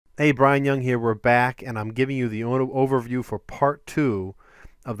Hey, Brian Young here. We're back, and I'm giving you the overview for part 2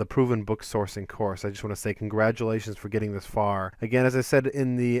 of the Proven Book Sourcing course. I just want to say congratulations for getting this far. Again, as I said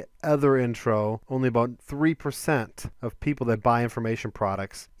in the other intro, only about 3% of people that buy information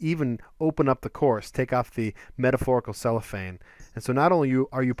products even open up the course, take off the metaphorical cellophane. And so not only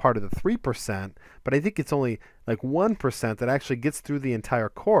are you part of the 3%, but I think it's only like 1% that actually gets through the entire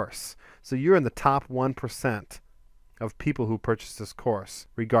course. So you're in the top 1% of people who purchase this course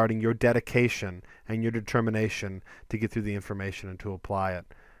regarding your dedication and your determination to get through the information and to apply it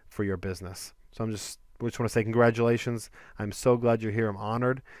for your business. So I just want to say congratulations. I'm so glad you're here. I'm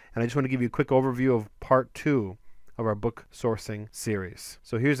honored. And I just want to give you a quick overview of part 2 of our book sourcing series.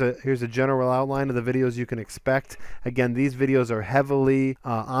 So here's a general outline of the videos you can expect. Again, these videos are heavily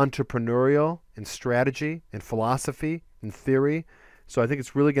entrepreneurial in strategy, in philosophy, in theory. So I think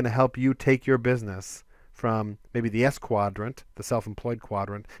it's really going to help you take your business from maybe the S quadrant, the self-employed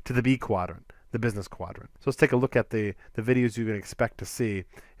quadrant, to the B quadrant, the business quadrant. So let's take a look at the videos you can expect to see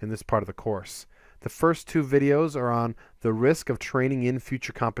in this part of the course. The first 2 videos are on the risk of training in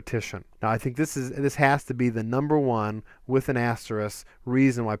future competition. Now, I think this has to be the #1 with an asterisk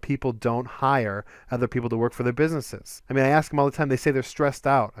reason why people don't hire other people to work for their businesses. I mean, I ask them all the time. They say they're stressed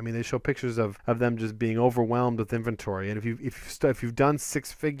out. I mean, they show pictures of them just being overwhelmed with inventory. And if you've done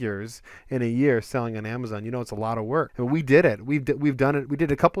 6 figures in a year selling on Amazon, you know it's a lot of work. And we did it. We've done it. We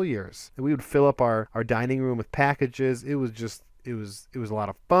did it a couple years. And we would fill up our dining room with packages. It was a lot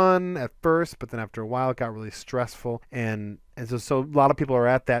of fun at first, but then after a while it got really stressful, and so a lot of people are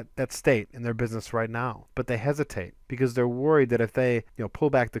at that state in their business right now, but they hesitate because they're worried that if they pull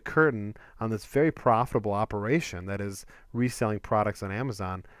back the curtain on this very profitable operation that is reselling products on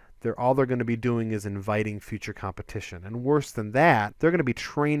Amazon, all they're going to be doing is inviting future competition, and worse than that, they're going to be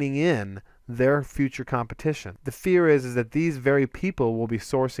training in their future competition. The fear is that these very people will be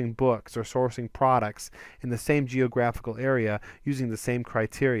sourcing books or sourcing products in the same geographical area using the same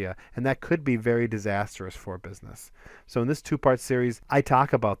criteria, and that could be very disastrous for a business. So in this 2-part series, I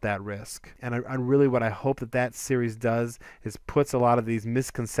talk about that risk, and I really what I hope that series does is puts a lot of these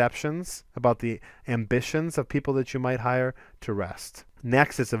misconceptions about the ambitions of people that you might hire to rest.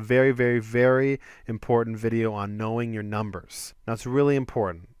 Next, it's a very, very, very important video on knowing your numbers. Now, it's really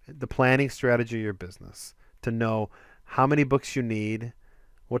important. The planning strategy of your business, to know how many books you need,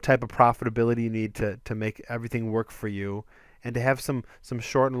 what type of profitability you need to make everything work for you, and to have some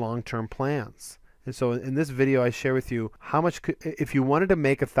short and long-term plans. And so in this video, I share with you how much if you wanted to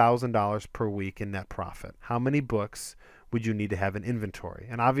make $1,000 per week in net profit, how many books would you need to have in inventory?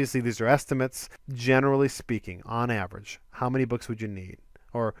 And obviously these are estimates. Generally speaking, on average, how many books would you need?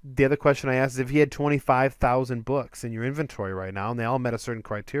 Or the other question I asked is, if you had 25,000 books in your inventory right now and they all met a certain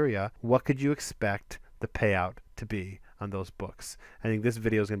criteria, what could you expect the payout to be on those books? I think this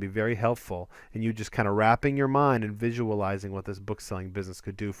video is going to be very helpful in you just kind of wrapping your mind and visualizing what this book selling business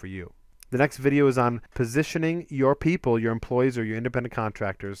could do for you. The next video is on positioning your people, your employees or your independent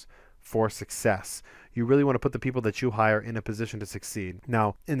contractors for success. You really want to put the people that you hire in a position to succeed.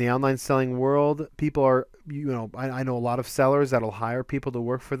 Now, in the online selling world, people are, I know a lot of sellers that'll hire people to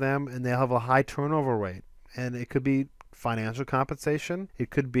work for them, and they'll have a high turnover rate. And it could be financial compensation.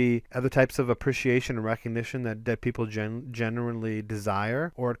 It could be other types of appreciation and recognition that people genuinely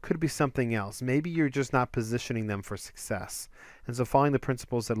desire, or it could be something else. Maybe you're just not positioning them for success. And so following the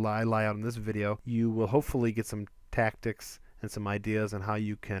principles that I lay out in this video, you will hopefully get some tactics and some ideas on how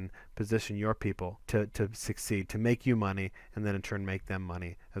you can position your people to succeed, to make you money, and then in turn make them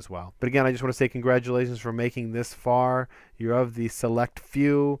money as well. But again, I just want to say congratulations for making this far. You're of the select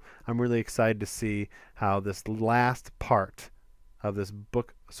few. I'm really excited to see how this last part of this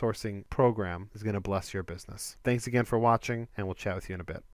book sourcing program is going to bless your business. Thanks again for watching, and we'll chat with you in a bit.